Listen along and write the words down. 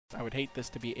I would hate this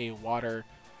to be a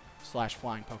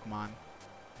water/flying Pokemon.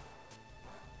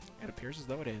 It appears as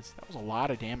though it is. That was a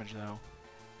lot of damage, though.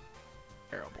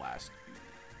 Aero Blast.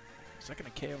 Is that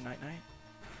going to KO Night-Night?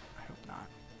 I hope not.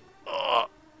 Ugh!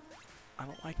 I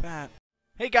don't like that.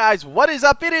 Hey guys, what is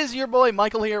up? It is your boy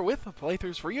Michael here with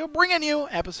Playthroughs for You, bringing you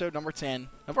episode number 10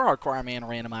 of our Hardcore Iron Man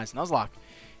Randomized Nuzlocke.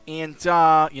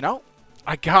 And, you know,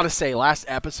 I gotta say, last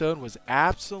episode was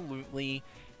absolutely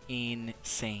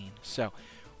insane. So,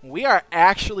 we are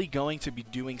actually going to be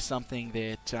doing something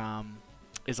that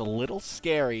is a little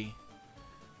scary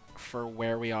for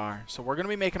where we are. So, we're going to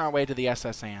be making our way to the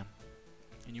SSN.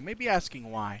 And you may be asking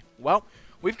why. Well,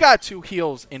 we've got 2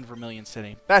 heals in Vermilion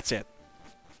City. That's it.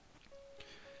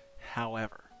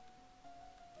 However,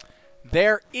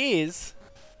 there is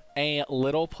a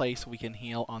little place we can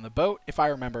heal on the boat, if I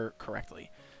remember correctly.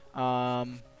 I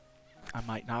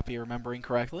might not be remembering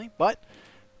correctly, but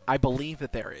I believe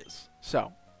that there is.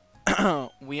 So,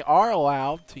 we are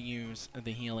allowed to use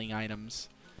the healing items,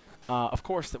 of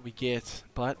course, that we get,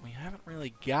 but we haven't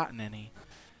really gotten any.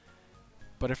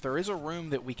 But if there is a room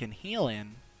that we can heal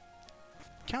in,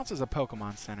 it counts as a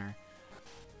Pokemon Center.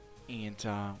 And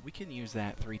we can use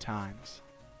that 3 times.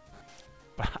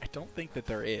 But I don't think that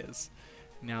there is,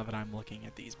 now that I'm looking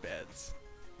at these beds.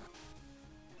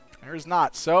 There is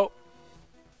not. So,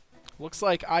 looks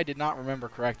like I did not remember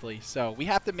correctly. So, we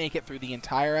have to make it through the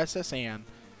entire SSN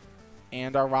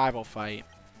and our rival fight.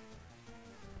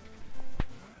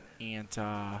 And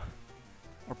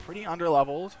we're pretty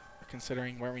underleveled,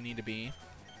 considering where we need to be.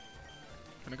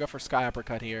 I'm going to go for Sky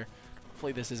Uppercut here.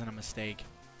 Hopefully this isn't a mistake.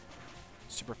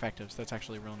 Super effective, so that's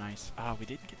actually real nice. We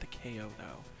didn't get the KO,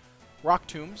 though. Rock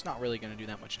Tomb's not really going to do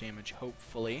that much damage,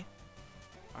 hopefully.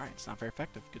 Alright, it's not very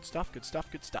effective. Good stuff, good stuff,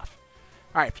 good stuff.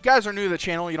 Alright, if you guys are new to the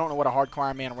channel, you don't know what a Hardcore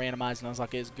Iron Man Randomized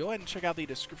Nuzlocke is, go ahead and check out the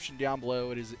description down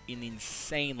below. It is an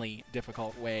insanely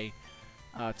difficult way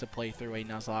to play through a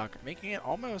Nuzlocke, making it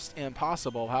almost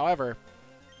impossible. However,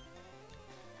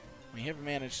 we have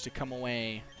managed to come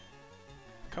away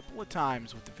a couple of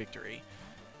times with the victory.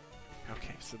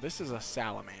 Okay, so this is a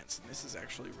Salamence, and this is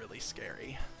actually really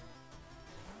scary.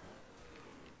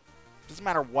 Doesn't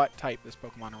matter what type this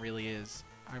Pokemon really is.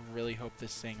 I really hope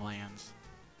this thing lands.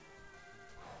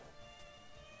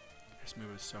 This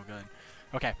move is so good.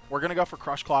 Okay, we're going to go for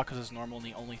Crush Claw because it's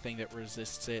normally the only thing that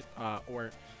resists it,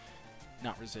 or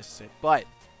not resists it, but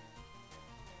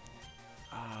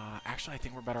actually I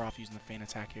think we're better off using the Feint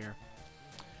Attack here.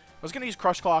 I was going to use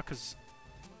Crush Claw because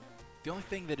the only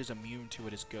thing that is immune to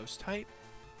it is Ghost type.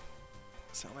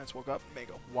 Salamence woke up and they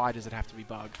go, why does it have to be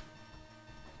Bug?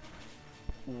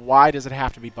 Why does it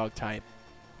have to be Bug type?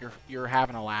 You're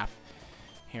having a laugh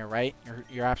here, right?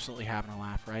 You're absolutely having a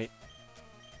laugh, right?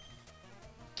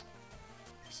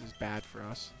 This is bad for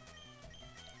us.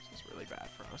 This is really bad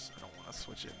for us. I don't want to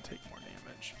switch it and take more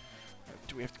damage.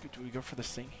 Do we go for the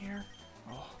Sing here?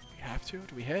 Oh, we have to?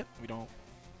 Do we hit? We don't.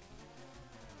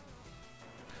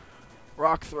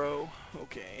 Rock Throw.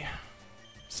 Okay.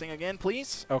 Sing again,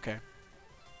 please? Okay.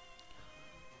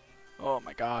 Oh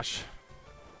my gosh.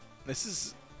 This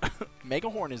is... Mega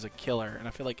Horn is a killer, and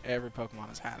I feel like every Pokemon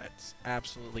has had it. It's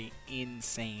absolutely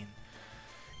insane.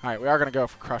 Alright, we are going to go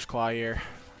for Crush Claw here.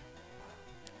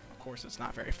 Of course, it's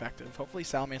not very effective. Hopefully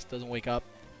Salamence doesn't wake up.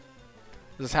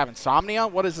 Does this have Insomnia?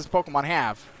 What does this Pokemon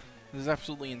have? This is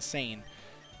absolutely insane.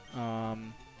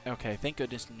 Okay, thank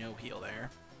goodness no heal there.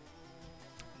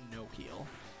 No heal.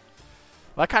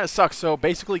 Well, that kind of sucks. So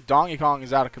basically Donkey Kong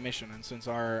is out of commission, and since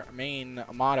our main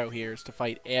motto here is to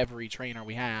fight every trainer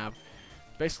we have,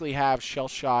 basically have Shell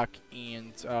Shock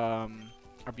and our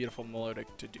beautiful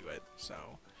Melodic to do it. So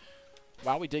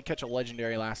while we did catch a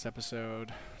legendary last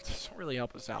episode, it doesn't really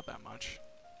help us out that much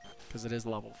because it is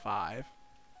level 5.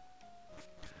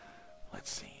 Let's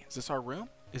see. Is this our room?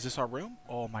 Is this our room?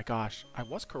 Oh my gosh. I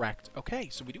was correct. Okay,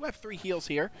 so we do have 3 heals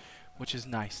here, which is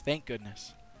nice. Thank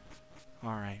goodness.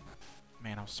 Alright.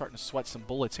 Man, I was starting to sweat some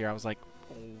bullets here. I was like,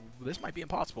 oh, this might be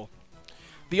impossible.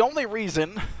 The only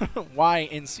reason why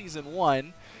in Season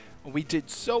 1 we did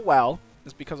so well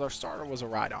is because our starter was a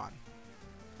Rhydon.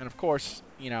 And of course,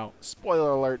 you know,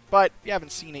 spoiler alert, but if you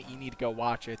haven't seen it, you need to go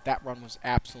watch it. That run was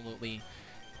absolutely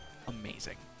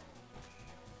amazing.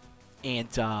 And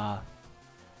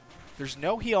there's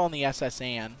no heal on the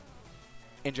SSN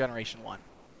in Generation 1.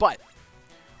 But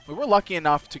we were lucky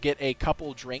enough to get a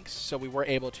couple drinks, so we were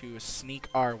able to sneak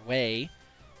our way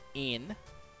in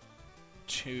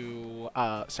to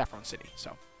Saffron City.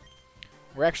 So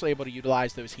we're actually able to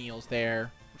utilize those heals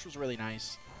there, which was really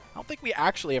nice. I don't think we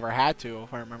actually ever had to,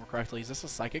 if I remember correctly. Is this a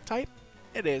Psychic type?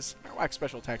 It is. Our Wax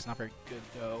Special Attack's not very good,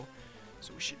 though,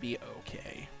 so we should be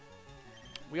okay.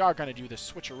 we are going to do the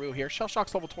switcheroo here. Shell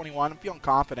Shock's level 21. I'm feeling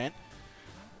confident,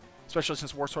 especially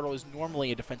since War Turtle is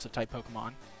normally a defensive type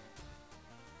Pokemon.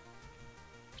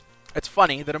 It's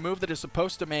funny that a move that is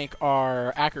supposed to make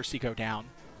our accuracy go down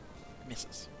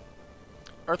misses.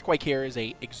 Earthquake here is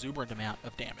a exuberant amount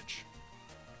of damage.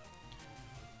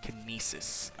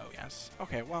 Kinesis. Oh, yes.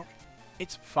 Okay, well,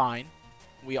 it's fine.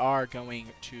 We are going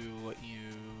to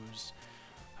use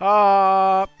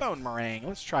Bone Meringue.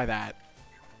 Let's try that.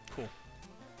 Cool.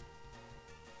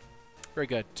 Very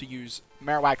good. To use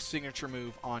Marowak's signature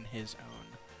move on his own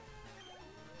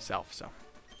self, so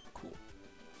cool.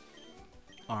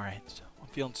 Alright, so I'm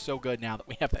feeling so good now that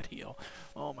we have that heal.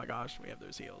 Oh my gosh, we have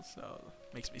those heals, so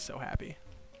makes me so happy.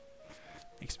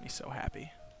 Makes me so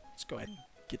happy. Let's go ahead and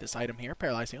get this item here.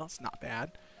 Paralyze heal. It's not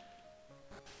bad.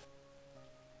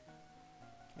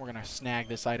 We're going to snag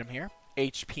this item here.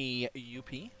 HP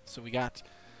UP. So we got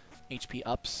HP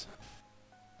ups.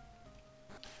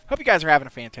 Hope you guys are having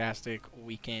a fantastic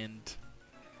weekend.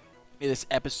 This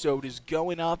episode is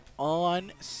going up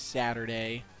on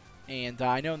Saturday. And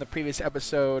I know in the previous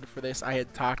episode for this I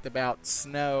had talked about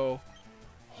snow.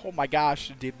 Oh my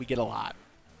gosh, did we get a lot.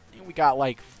 We got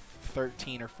like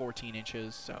 13 or 14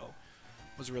 inches, so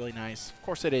it was really nice. Of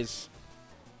course it is.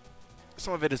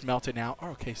 Some of it is melted now. Oh,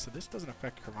 okay, so this doesn't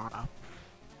affect Corona.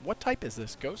 What type is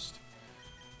this? Ghost?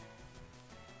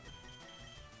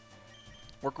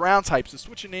 We're ground types, so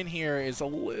switching in here is a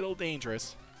little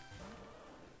dangerous.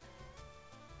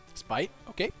 Spite?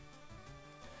 Okay.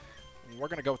 We're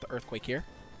going to go with the Earthquake here.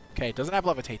 Okay, it doesn't have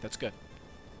Levitate. That's good.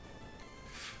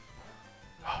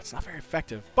 Oh, it's not very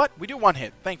effective. But we do one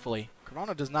hit, thankfully.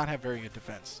 Corona does not have very good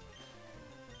defense.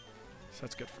 So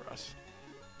that's good for us.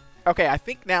 Okay, I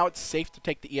think now it's safe to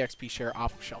take the EXP share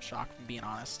off of Shell Shock, if I'm being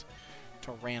honest.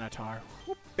 Tyranitar.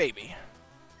 Whoop, baby.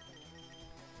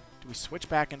 Do we switch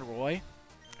back into Roy?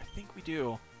 I think we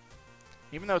do.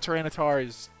 Even though Tyranitar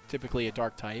is typically a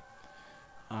dark type.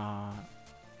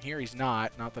 Here he's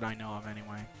not. Not that I know of,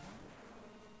 anyway.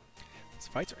 These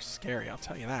fights are scary, I'll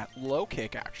tell you that. Low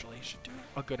kick, actually, should do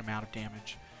a good amount of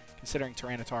damage, considering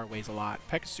Tyranitar weighs a lot.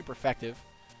 Peck is super effective.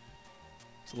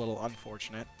 It's a little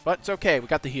unfortunate, but it's okay. We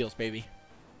got the heals, baby.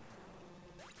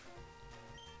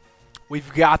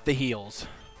 We've got the heals.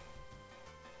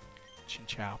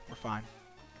 Chinchou, we're fine.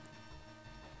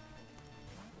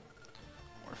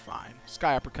 We're fine.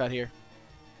 Sky Uppercut here.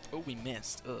 Oh, we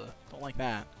missed. Ugh, don't like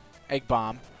that. Egg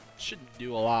Bomb. Shouldn't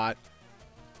do a lot.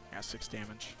 Yeah, 6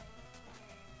 damage.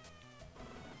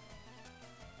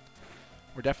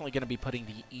 We're definitely going to be putting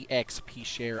the EXP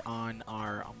share on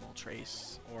our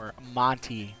Moltres, or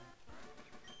Monty,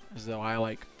 as though I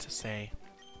like to say.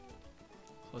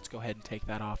 So let's go ahead and take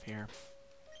that off here.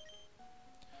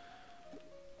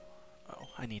 Oh,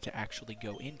 I need to actually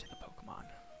go into the Pokemon.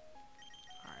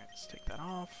 Alright, let's take that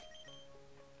off.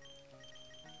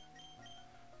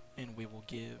 And we will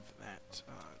give that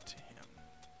to him.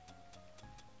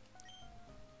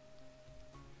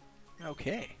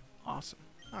 Okay, awesome.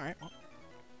 Alright, well.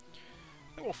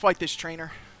 Then we'll fight this trainer.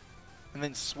 And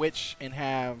then switch and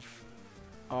have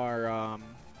our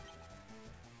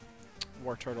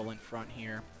War Turtle in front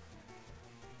here.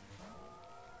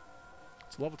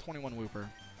 It's a level 21 Wooper.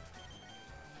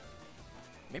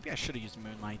 Maybe I should have used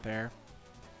Moonlight there.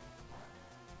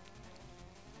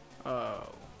 Oh.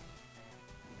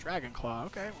 Dragon Claw.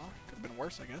 Okay, well, could have been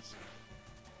worse, I guess.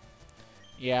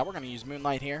 Yeah, we're going to use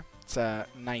Moonlight here. It's a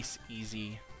nice,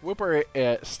 easy... Wooper,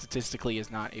 statistically, is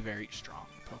not a very strong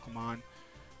Pokemon.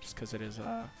 Just because it is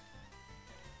a...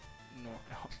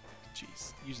 Oh,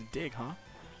 jeez. Using Dig, huh?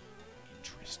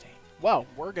 Interesting. Well,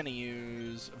 we're going to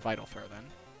use Vital Throw, then.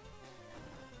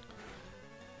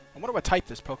 I wonder what type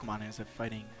this Pokemon is at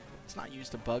fighting. It's not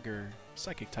used a Bug or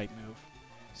Psychic type move.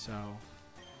 So...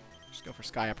 just go for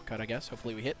Sky Uppercut, I guess.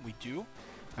 Hopefully we hit. We do.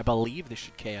 I believe this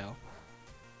should KO.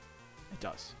 It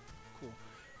does. Cool.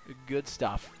 Good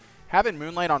stuff. Having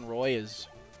Moonlight on Roy is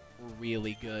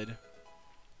really good.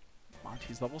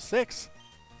 Monty's level 6.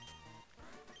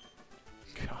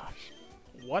 Gosh.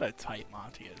 What a type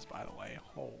Monty is, by the way.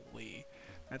 Holy.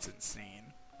 That's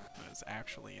insane. That is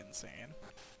actually insane.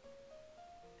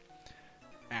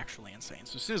 Actually insane.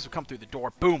 So as soon as we come through the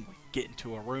door, boom, we get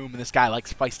into a room, and this guy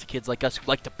likes feisty kids like us who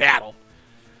like to battle.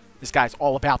 This guy's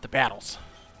all about the battles.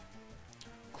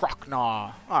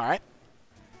 Croconaw. Alright.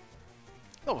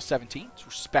 Level 17. It's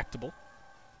respectable.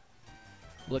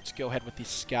 Let's go ahead with the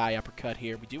Sky Uppercut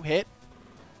here. We do hit.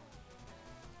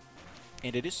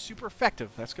 And it is super effective.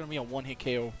 That's going to be a one-hit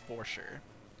KO for sure,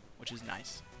 which is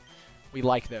nice. We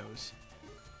like those.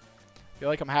 I feel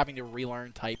like I'm having to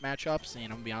relearn type matchups, and I'm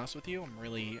going to be honest with you, I'm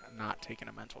really not taking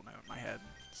a mental note in my head.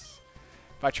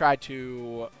 If I tried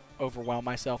to overwhelm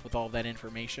myself with all that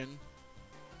information,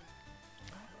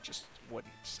 just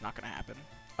wouldn't. It's not going to happen.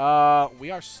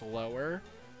 We are slower.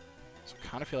 So I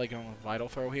kind of feel like going with Vital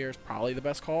Throw here is probably the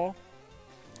best call,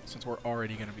 since we're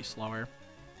already going to be slower.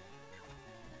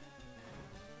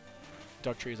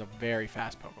 Dugtree is a very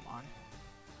fast Pokemon.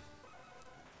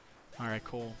 Alright,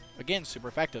 cool. Again, super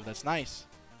effective. That's nice.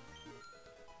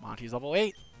 Monty's level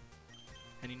 8.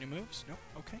 Any new moves? Nope.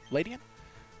 Okay. Ladian?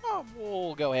 Oh,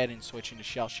 we'll go ahead and switch into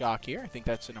Shell Shock here. I think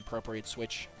that's an appropriate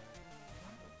switch.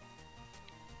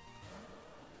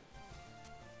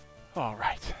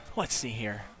 Alright. Let's see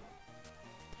here.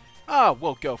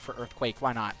 We'll go for Earthquake.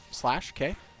 Why not? Slash.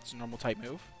 Okay. It's a normal type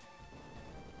move.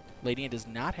 Ladian does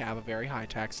not have a very high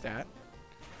attack stat.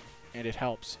 And it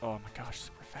helps. Oh my gosh,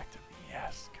 super effective.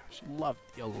 Yes. Gosh,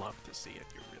 you'll love to see it.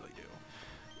 You really do.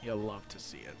 You'll love to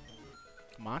see it.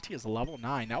 Monty is level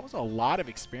 9. That was a lot of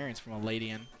experience from a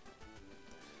Ladian.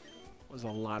 Was a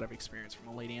lot of experience from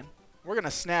a Ladian. We're going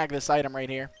to snag this item right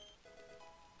here.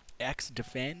 X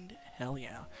Defend. Hell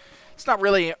yeah. It's not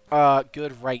really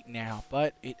good right now,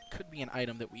 but it could be an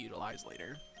item that we utilize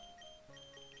later.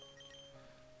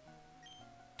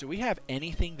 Do we have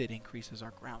anything that increases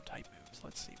our ground type moves?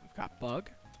 Let's see. We've got Bug.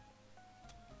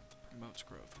 Promotes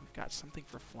growth. We've got something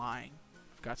for flying.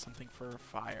 We've got something for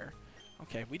fire.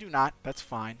 Okay, we do not. That's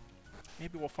fine.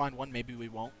 Maybe we'll find one. Maybe we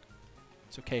won't.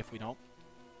 It's okay if we don't.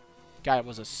 Guy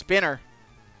was a spinner.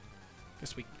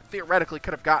 Guess we theoretically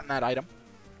could have gotten that item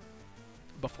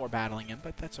before battling him,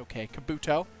 but that's okay.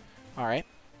 Kabuto. Alright.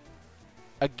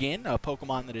 Again, a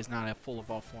Pokemon that is not a full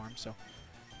evolved form, so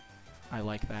I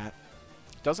like that.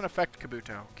 Doesn't affect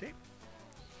Kabuto. Okay.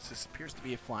 This appears to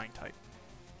be a flying type,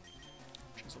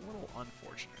 which is a little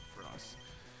unfortunate for us.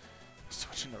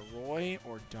 Switching to Roy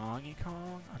or Donkey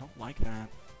Kong? I don't like that.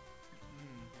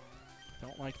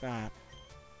 Don't like that.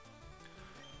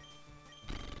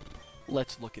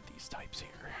 Let's look at these types here.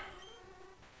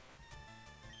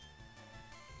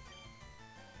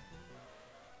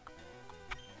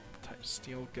 Type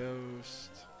Steel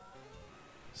Ghost.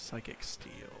 Psychic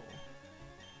Steel.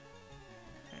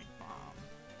 Egg Bomb.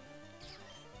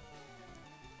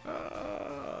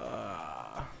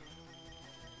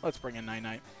 Let's bring in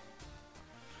Night-Night.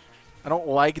 I don't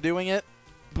like doing it,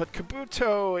 but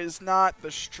Kabuto is not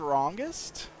the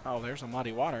strongest. Oh, there's a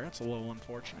Muddy Water. That's a little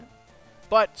unfortunate.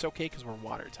 But it's okay because we're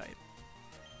water type.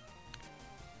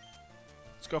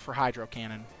 Let's go for Hydro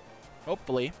Cannon.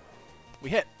 Hopefully,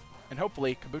 we hit. And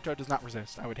hopefully, Kabuto does not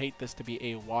resist. I would hate this to be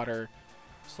a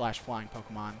water/flying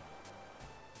Pokemon.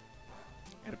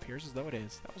 It appears as though it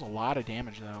is. That was a lot of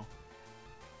damage, though.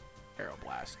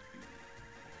 Aeroblast.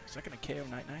 Is that going to KO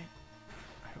Night-Night?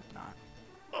 I hope not.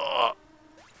 Ugh.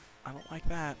 I don't like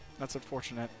that. That's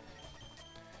unfortunate.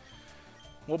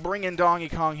 We'll bring in Donkey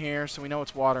Kong here so we know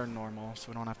it's water and normal, so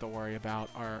we don't have to worry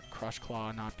about our Crush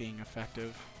Claw not being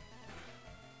effective.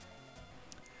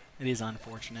 It is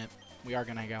unfortunate. We are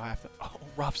going to go have to... Oh,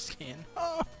 Rough Skin.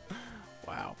 Oh.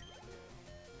 Wow.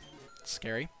 It's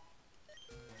scary.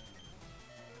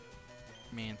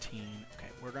 Mantine. Okay,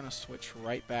 we're going to switch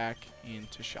right back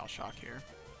into Shell Shock here.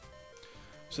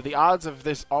 So the odds of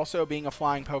this also being a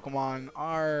flying Pokemon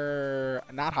are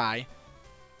not high.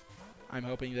 I'm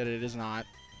hoping that it is not.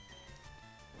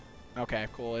 Okay,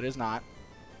 cool. It is not.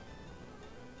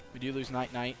 We do lose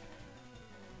Night-Night.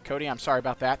 Cody, I'm sorry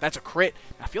about that. That's a crit.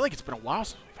 I feel like it's been a while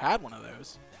since we've had one of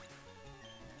those.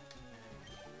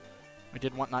 I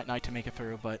did want Night-Night to make it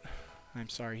through, but I'm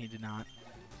sorry he did not.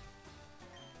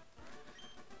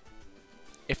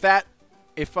 If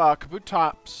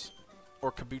Kabutops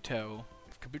or Kabuto...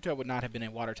 Kabuto would not have been a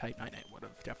water type, Night-Night would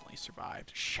have definitely survived.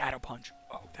 Shadow Punch.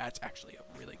 Oh, that's actually a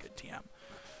really good TM.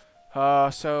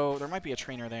 So there might be a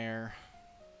trainer there.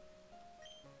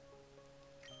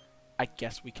 I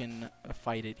guess we can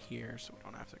fight it here so we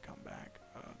don't have to come back.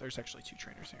 There's actually 2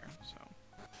 trainers here, so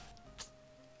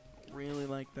don't really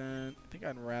like that. I think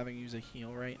I'd rather use a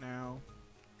heal right now.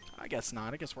 I guess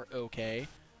not. I guess we're okay.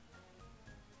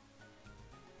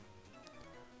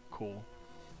 Cool.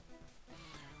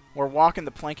 We're walking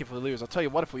the plank if we lose. I'll tell you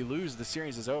what, if we lose, the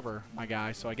series is over, my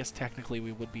guy. So I guess technically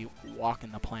we would be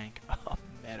walking the plank. Oh,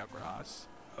 Metagross.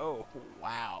 Oh,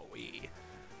 wowee.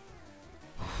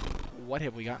 What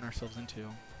have we gotten ourselves into?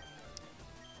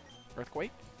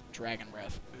 Earthquake? Dragon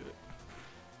Breath. Ugh.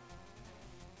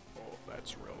 Oh,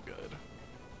 that's real good.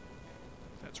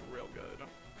 That's real good.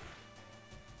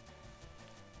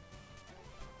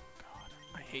 God,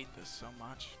 I hate this so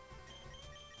much.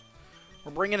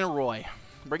 We're bringing in Roy.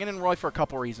 Bringing in Roy for a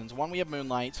couple reasons. One, we have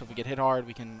Moonlight, so if we get hit hard,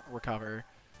 we can recover.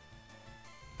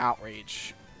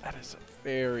 Outrage. That is a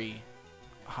very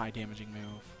high damaging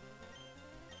move.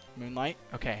 Moonlight.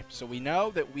 Okay, so we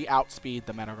know that we outspeed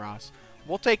the Metagross.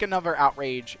 We'll take another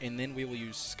Outrage, and then we will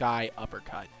use Sky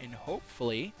Uppercut, and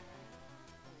hopefully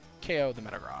KO the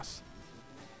Metagross.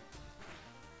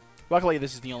 Luckily,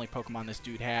 this is the only Pokemon this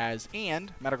dude has,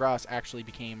 and Metagross actually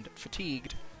became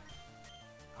fatigued.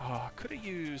 Oh, could have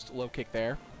used Low Kick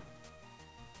there.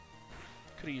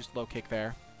 Could have used Low Kick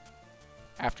there.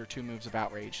 After 2 moves of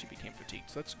Outrage, she became fatigued.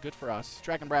 So that's good for us.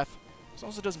 Dragon Breath. As long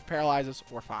as it doesn't paralyze us,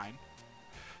 we're fine.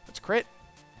 Let's crit.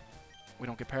 We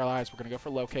don't get paralyzed. We're going to go for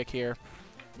Low Kick here.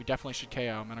 We definitely should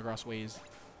KO. Metagross weighs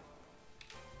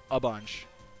a bunch.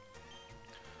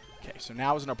 Okay, so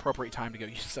now is an appropriate time to go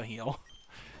use a heal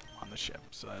on the ship.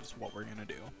 So that's what we're going to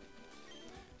do.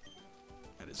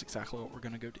 That is exactly what we're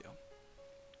going to go do.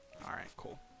 Alright,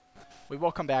 cool. We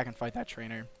will come back and fight that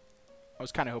trainer. I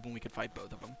was kind of hoping we could fight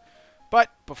both of them. But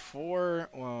before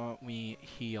we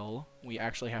heal, we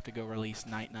actually have to go release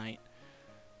Night Night,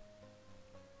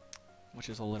 which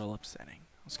is a little upsetting.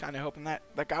 I was kind of hoping that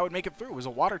that guy would make it through. It was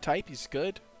a water type. He's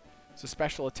good. It's a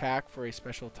special attack for a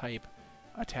special type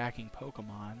attacking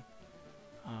Pokemon.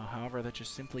 However, that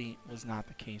just simply was not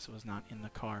the case. It was not in the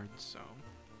cards. So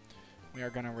we are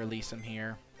going to release him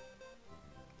here.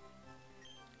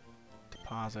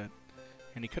 Deposit.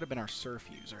 And he could have been our Surf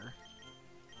user.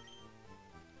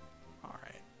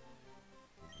 Alright.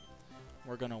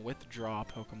 We're going to withdraw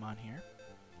Pokemon here.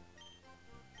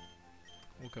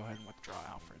 We'll go ahead and withdraw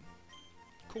Alfred.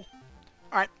 Cool.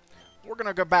 Alright. We're going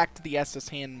to go back to the SS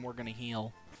hand and we're going to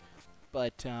heal.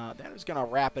 But that is going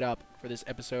to wrap it up for this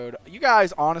episode. You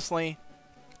guys, honestly,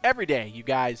 every day, you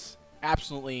guys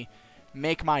absolutely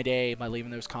make my day by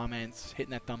leaving those comments,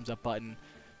 hitting that thumbs up button.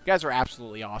 You guys are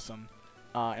absolutely awesome.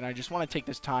 And I just want to take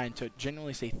this time to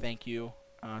genuinely say thank you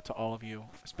to all of you,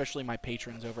 especially my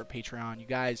patrons over at Patreon. You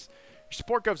guys, your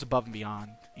support goes above and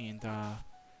beyond. And,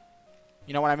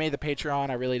 you know, when I made the Patreon,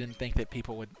 I really didn't think that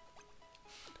people would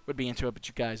be into it, but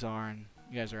you guys are, and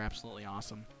you guys are absolutely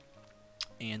awesome.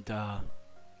 And,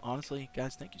 honestly,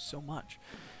 guys, thank you so much.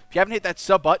 If you haven't hit that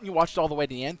sub button, you watched all the way to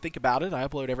the end, think about it. I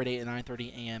upload every day at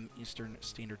 9:30 a.m. Eastern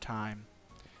Standard Time.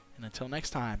 And until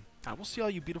next time, I will see all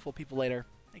you beautiful people later.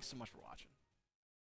 Thanks so much for watching.